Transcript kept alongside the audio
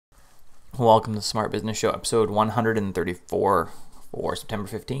Welcome to the Smart Business Show, episode 134 for September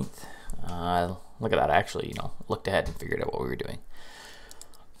 15th. Look at that. I actually, looked ahead and figured out what we were doing.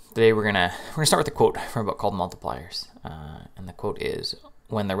 Today we're gonna start with a quote from a book called Multipliers. And the quote is,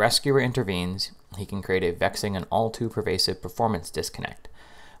 "When the rescuer intervenes, he can create a vexing and all too pervasive performance disconnect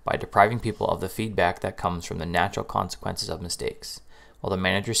by depriving people of the feedback that comes from the natural consequences of mistakes. While the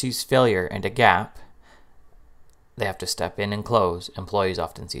manager sees failure and a gap they have to step in and close, employees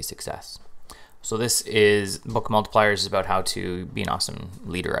often see success." So this is, book Multipliers is about how to be an awesome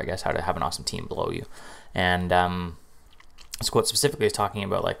leader, I guess, how to have an awesome team below you. And this quote specifically is talking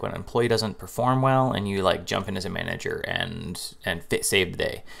about like when an employee doesn't perform well and you like jump in as a manager and save the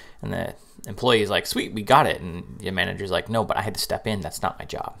day. And the employee is like, "Sweet, we got it." And the manager's like, "No, but I had to step in. That's not my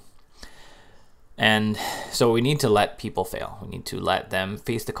job." And so we need to let people fail. We need to let them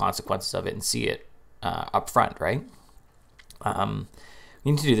face the consequences of it and see it up front, right?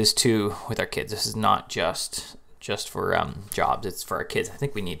 We need to do this too with our kids. This is not just for jobs. It's for our kids. I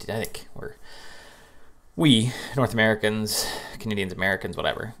think we North Americans, Canadians, Americans,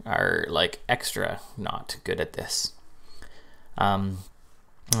 whatever, are like extra not good at this. I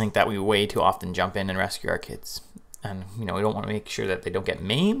think that we way too often jump in and rescue our kids, and we don't want to make sure that they don't get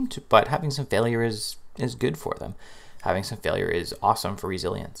maimed. But having some failure is good for them. Having some failure is awesome for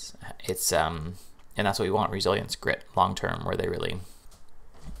resilience. It's and that's what we want: resilience, grit, long term, where they really,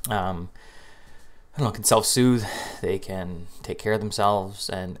 can self-soothe. They can take care of themselves,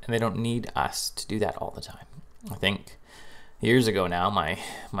 and they don't need us to do that all the time. I think years ago now, my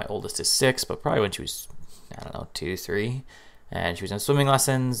oldest is 6, but probably when she was, 2, 3, and she was in swimming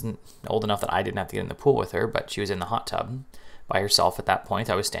lessons, old enough that I didn't have to get in the pool with her, but she was in the hot tub by herself at that point.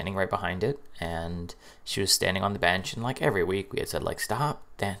 I was standing right behind it, and she was standing on the bench, and like every week we had said, like, stop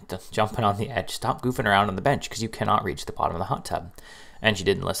jumping on the edge, stop goofing around on the bench, because you cannot reach the bottom of the hot tub. And she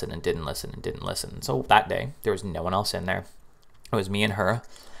didn't listen and didn't listen and didn't listen. So that day there was no one else in there. It was me and her.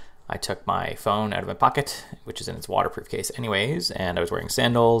 I took my phone out of my pocket, which is in its waterproof case anyways, and I was wearing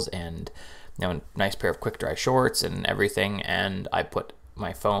sandals and a nice pair of quick dry shorts and everything, and I put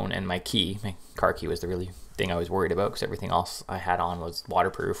my phone and my key, my car key was the really thing I was worried about, because everything else I had on was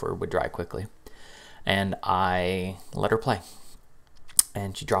waterproof or would dry quickly. And I let her play,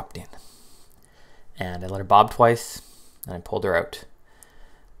 and she dropped in, and I let her bob twice, and I pulled her out.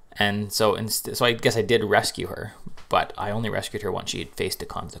 And so I guess I did rescue her, but I only rescued her once she had faced a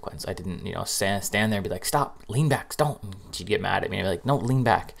consequence. I didn't stand there and be like, "Stop, lean back, don't." And she'd get mad at me and be like, "No, lean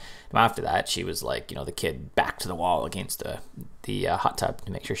back." And after that, she was like, the kid back to the wall against the hot tub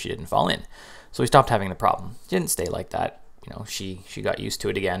to make sure she didn't fall in. So we stopped having the problem. She didn't stay like that. She got used to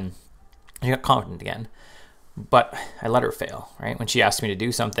it again. She got confident again. But I let her fail, right? When she asked me to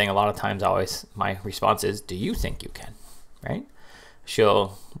do something, a lot of times my response is, "Do you think you can?" Right? "I'm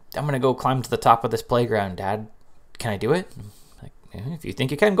going to go climb to the top of this playground, Dad. Can I do it?" I'm like, "If you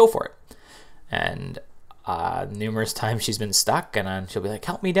think you can, go for it." And numerous times she's been stuck, and she'll be like,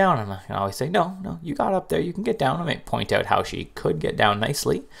 "Help me down." And I always say, no, you got up there. You can get down. I might point out how she could get down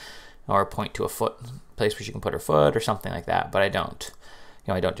nicely, or point to a place where she can put her foot or something like that. But I don't.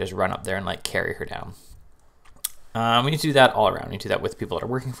 I don't just run up there and like carry her down. We need to do that all around. We need to do that with people that are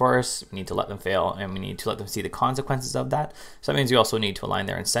working for us. We need to let them fail, and we need to let them see the consequences of that. So that means we also need to align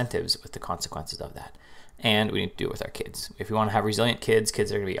their incentives with the consequences of that. And we need to do it with our kids. If we want to have resilient kids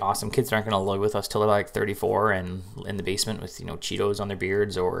are going to be awesome. Kids aren't going to live with us till they're like 34 and in the basement with Cheetos on their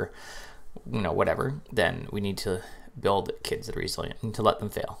beards or whatever. Then we need to build kids that are resilient and to let them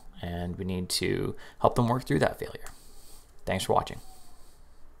fail. And we need to help them work through that failure. Thanks for watching.